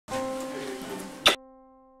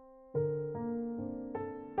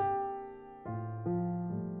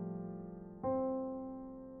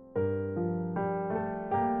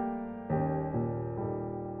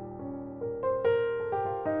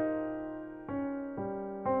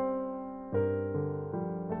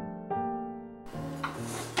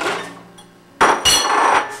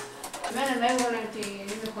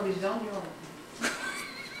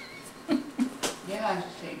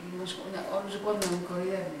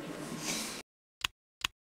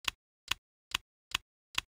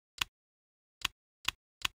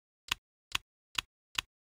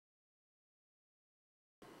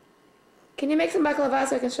Can you make some baklava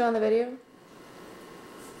so I can show on the video?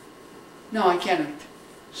 No, I cannot.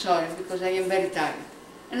 Sorry, because I am very tired.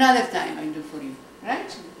 Another time I do for you,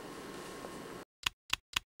 right?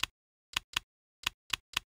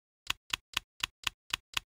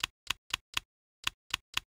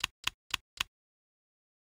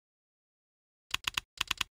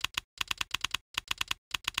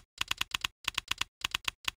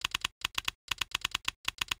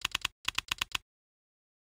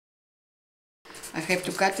 I have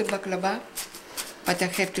to cut the baklava, but I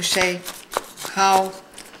have to say how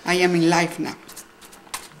I am in life now.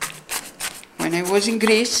 When I was in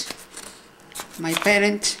Greece, my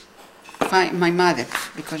parents, my mother,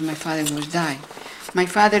 because my father was dying. My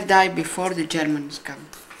father died before the Germans came.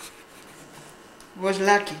 Was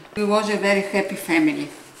lucky. We was a very happy family.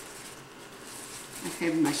 I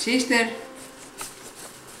have my sister,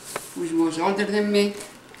 who was older than me.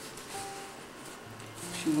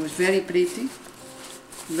 She was very pretty,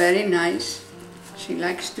 very nice. She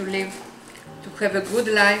likes to live, to have a good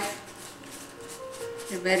life.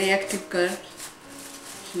 A very active girl.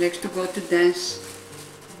 She likes to go to dance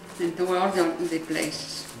and to all the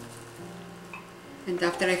places. And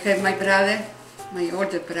after I have my brother, my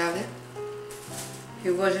older brother,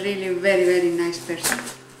 he was really a very, very nice person.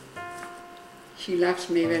 He loves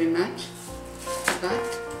me very much,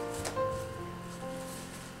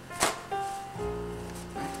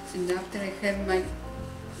 and after I have my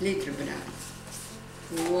little brother,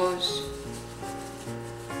 who was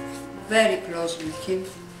very close with him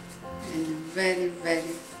and very,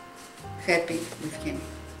 very happy with him.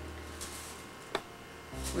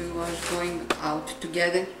 We was going out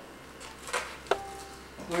together.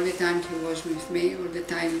 All the time he was with me, all the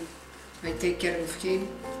time I take care of him.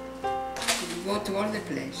 We go to all the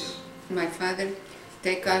places. My father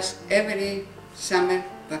take us every summer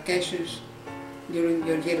vacations during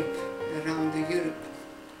Europe, around Europe.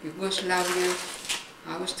 Yugoslavia,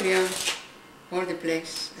 Austria, all the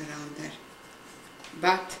places around there.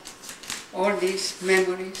 But all these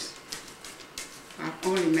memories are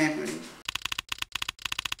only memories.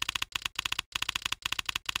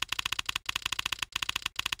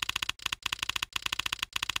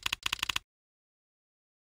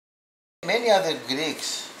 Many other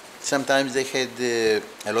Greeks, sometimes they had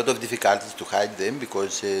a lot of difficulties to hide them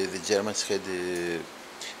because the Germans had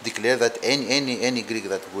declared that any Greek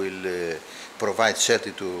that will provide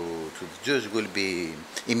shelter to the Jews will be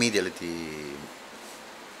immediately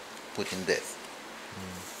put in death.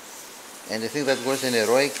 And I think that was an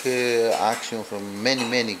heroic action from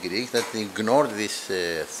many Greeks that ignored this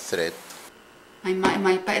threat.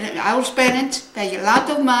 Our parents pay a lot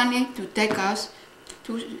of money to take us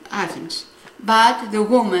to Athens, but the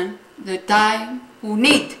woman, the time who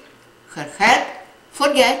need her help,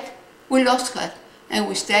 forget, we lost her, and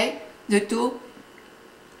we stay, the two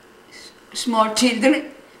small children,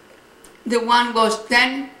 the one was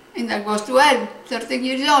 10 and I was 12, 13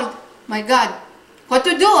 years old. My God, what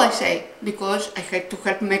to do, I say, because I had to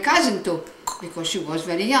help my cousin too, because she was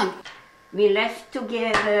very young. We left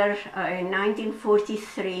together in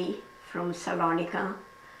 1943 from Salonika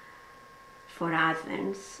for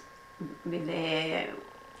Athens with a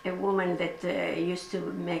woman that used to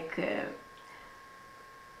make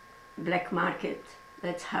black market.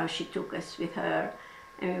 That's how she took us with her,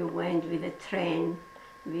 and we went with a train.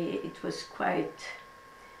 It was quite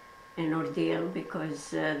an ordeal because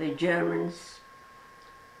the Germans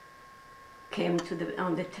came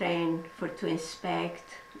on the train to inspect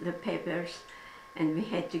the papers, and we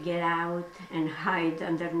had to get out and hide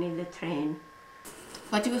underneath the train.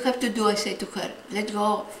 What we have to do, I say to her, let's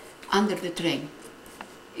go under the train.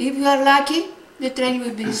 If you are lucky, the train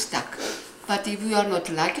will be stuck. But if you are not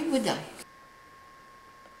lucky, we die.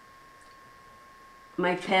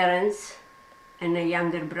 My parents and a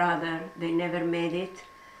younger brother, they never made it.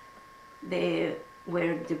 They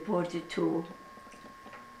were deported to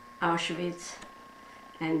Auschwitz,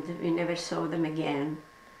 and we never saw them again.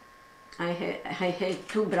 I had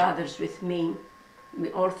two brothers with me,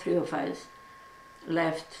 all three of us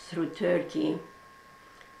left through Turkey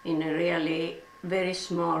in a really very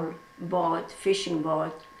small boat, fishing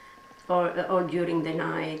boat, all during the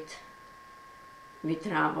night we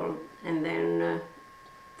traveled, and then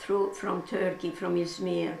from Turkey, from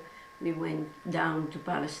Izmir, we went down to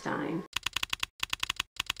Palestine.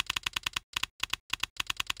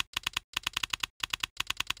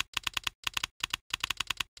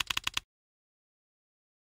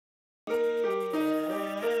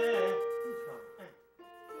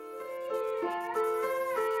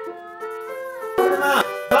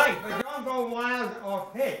 Right, but don't go wild or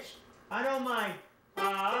pitch. I don't mind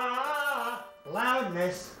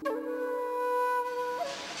loudness.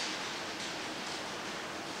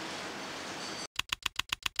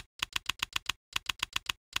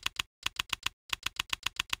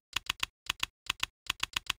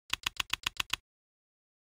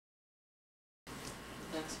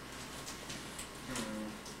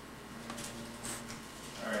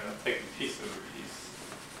 take a piece of a piece.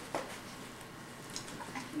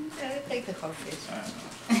 Take the whole piece.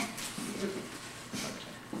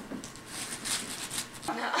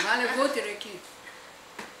 Βάλε βούτυρο εκεί.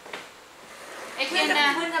 Έχει ένα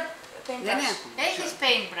Δεν paintbrush. έχω. Έχεις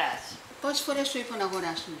paintbrush. Πόσες φορές σου είπα να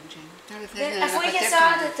αγοράσουμε, Τζένι? Τώρα θες να Αφού είχε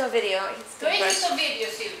αναπατεύσουμε. το βίντεο. Το έχεις στο βίντεο,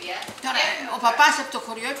 Σίλβια. Τώρα, ο παπάς από το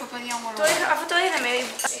χωριό είπε, παιδιά μου, Αφού το είδαμε.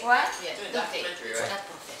 What? Yeah, don't take it. It's not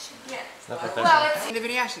professional. Yeah. Well,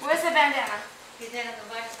 νευριάσεις. where's the bandana? Θες να το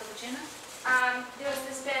βάλεις στο κουτσίνο? There was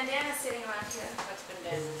this bandana sitting around here. What's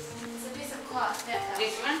bandana? It's a piece of cloth. That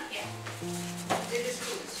This one? Yeah. This is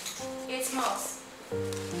loose. It's most.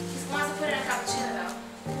 He wants to put it in a cappuccino though.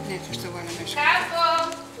 Ναι, θα στο βάλω μέσα. Capo!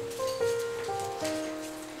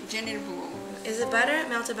 Τζένι, Is it butter?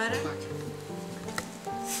 Melted butter?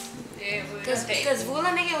 Does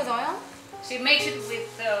Vula make it with oil? She makes it with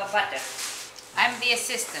butter. I'm the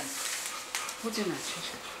assistant. Πού τζενάτσες?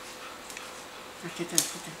 Αρκετά.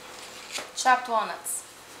 Chopped walnuts.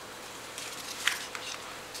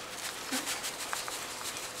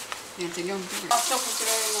 Για να τελειώνουμε τώρα. Αυτό που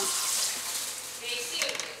τρώω εγώ.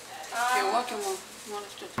 Και εγώ,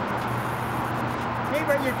 μόνος του. See,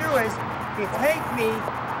 what you do is, you take me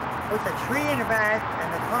with the tree in the back and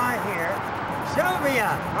the car here. Sylvia,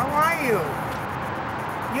 how are you?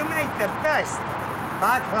 You make the best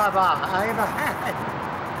baklava I ever had.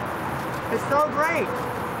 It's so great.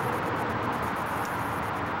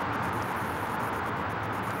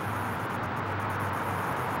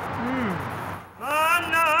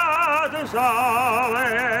 Anna tu sole,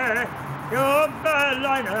 più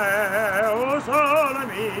bella in me, o sole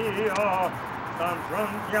mio, stan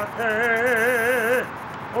fronte a te,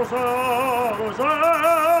 o sole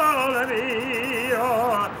mio,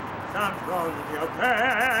 stan fronte a te,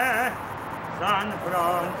 stan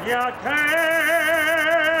fronte a te.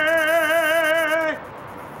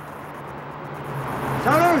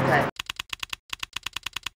 Salute!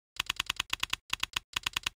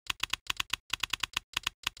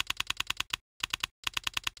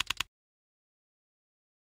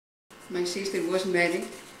 My sister was married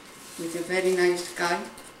with a very nice guy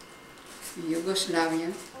in Yugoslavia,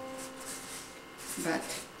 but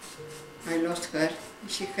I lost her.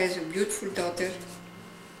 She has a beautiful daughter,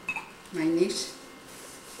 my niece,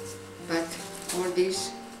 but all this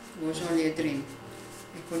was only a dream.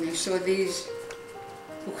 And when I saw this,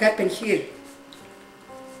 who happened here,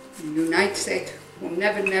 in the United States, who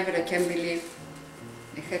never I can believe,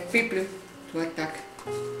 they had people to attack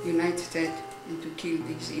United States and to kill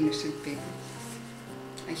these innocent people.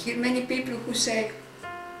 I hear many people who say,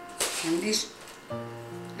 when this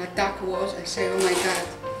attack was, I say, oh my God,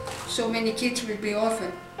 so many kids will be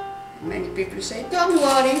orphaned. And many people say, don't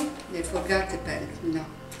worry, they forgot the parents. No,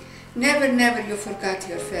 never you forgot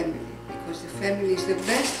your family, because the family is the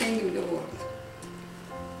best thing in the world.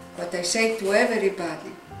 But I say to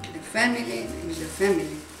everybody, the family is the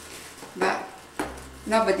family, but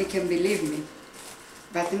nobody can believe me.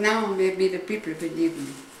 But now maybe the people believe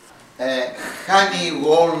me. Honey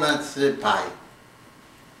walnut pie.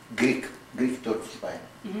 Greek Turkish pie.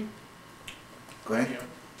 Mm-hmm. Correct? Yeah.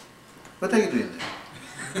 What are you doing there?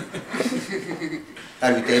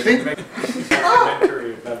 Are you taping?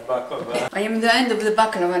 Documentary about baklava. I am the end of the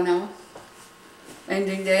baklava now, and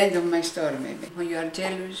in the end of my story maybe. When you are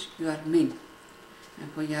jealous, you are mean. And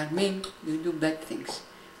when you are mean, you do bad things.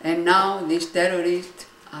 And now these terrorists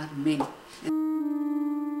are mean.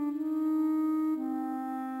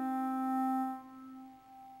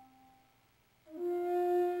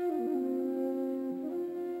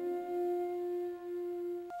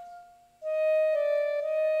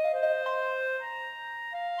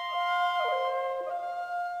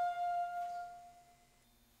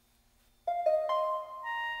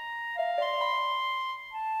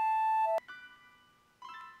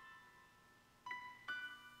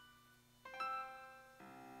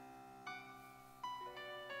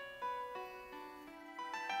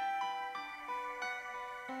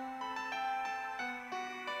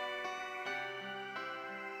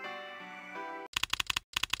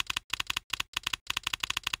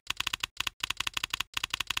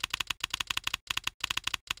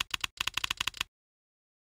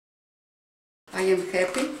 I am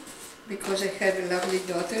happy because I have a lovely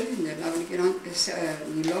daughter and a lovely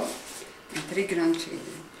in-law and 3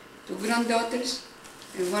 grandchildren. 2 granddaughters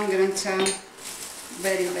and 1 grandson,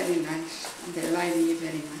 very nice, and they like me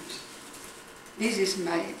very much. This is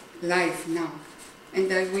my life now,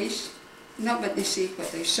 and I wish nobody see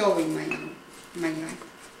what I saw in my life.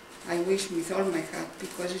 I wish with all my heart,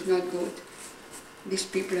 because it's not good. These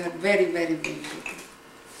people are very bad people.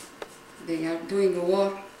 They are doing a war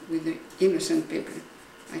with the innocent people,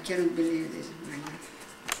 I cannot believe this.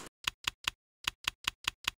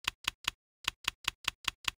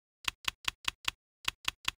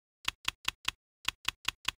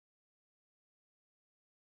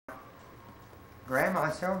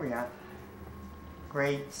 Grandma Sylvia,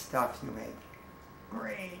 great stuff you make.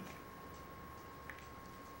 Great.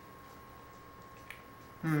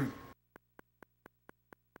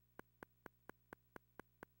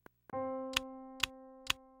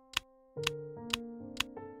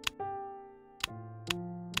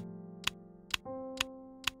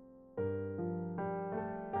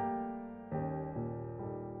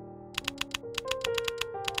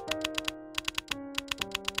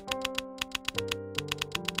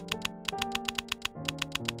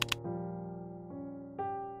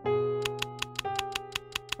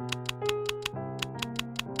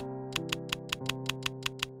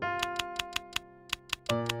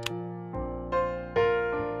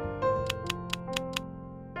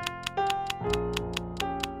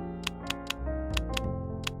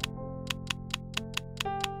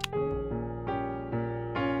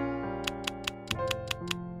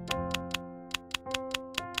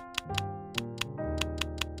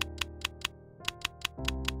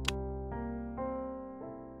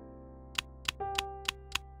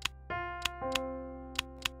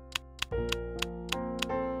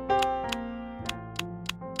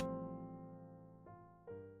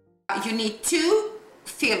 You need 2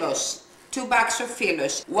 fillers, 2 bags of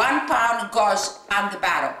fillers. 1 pound goes on the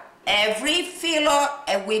bottom. Every filler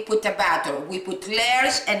we put a batter. We put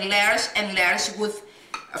layers and layers and layers with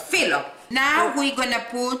a filler. Now we're gonna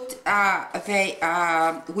put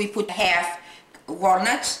we put half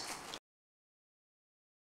walnuts.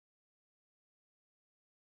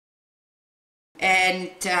 And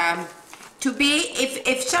to be,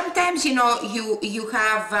 if sometimes you know you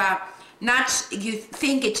have nuts, you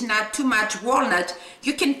think it's not too much walnut,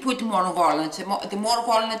 you can put more walnuts. The more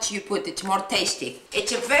walnuts you put, it's more tasty.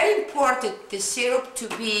 It's very important the syrup to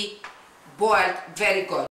be boiled very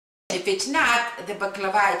good. If it's not, the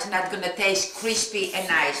baklava, it's not going to taste crispy and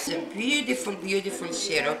nice. It's a beautiful, beautiful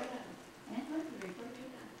syrup.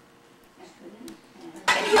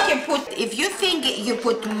 And you can put, if you think you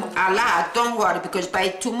put a lot, don't worry, because by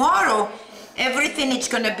tomorrow, everything is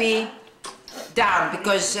going to be down,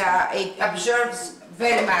 because it absorbs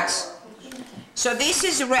very much. So this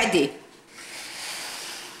is ready.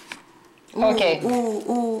 Okay.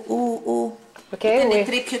 Okay, Ήτανε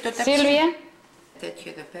τρίπιο το ταψί. Sylvia.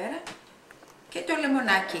 Τέτοιο εδώ πέρα. Και το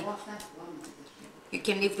λεμονάκι. You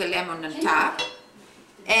can leave the lemon on top.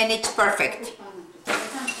 And it's perfect.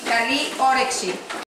 Καλή όρεξη.